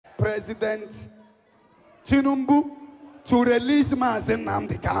President Tinubu to release Mazi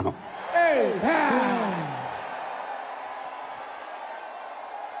Nnamdi Kanu. Amen.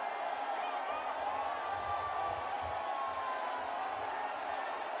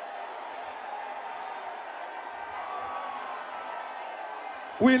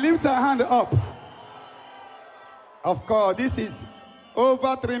 We lift our hand up. Of course, this is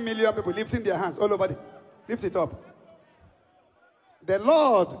over 3 million people lifting their hands all over. Lift it up. The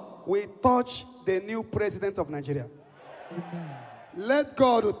Lord will touch the new president of Nigeria. Amen. Let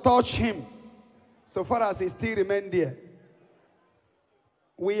God touch him so far as he still remains there.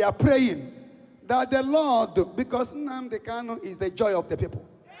 We are praying that the Lord, because Nnamdi Kanu is the joy of the people.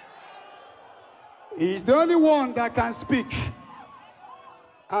 He is the only one that can speak.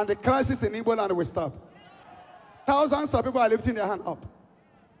 And the crisis in Igbo land will stop. Thousands of people are lifting their hand up.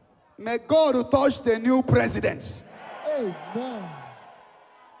 May God touch the new president. Amen.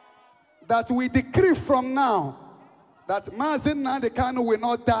 That we decree from now that Mazi Nnamdi Kanu will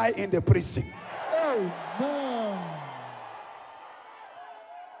not die in the prison. Amen.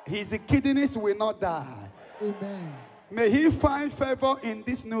 His kidneys will not die. Amen. May he find favor in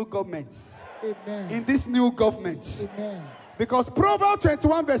this new government. Amen. In this new government. Amen. Because Proverbs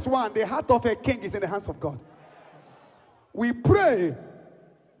 21 verse 1, the heart of a king is in the hands of God. We pray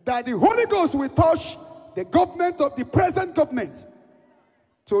that the Holy Ghost will touch the government of the present government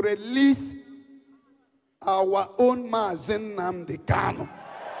to release our own Mazi Nnamdi Kanu.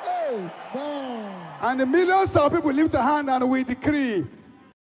 Amen. And the millions of people lift a hand and we decree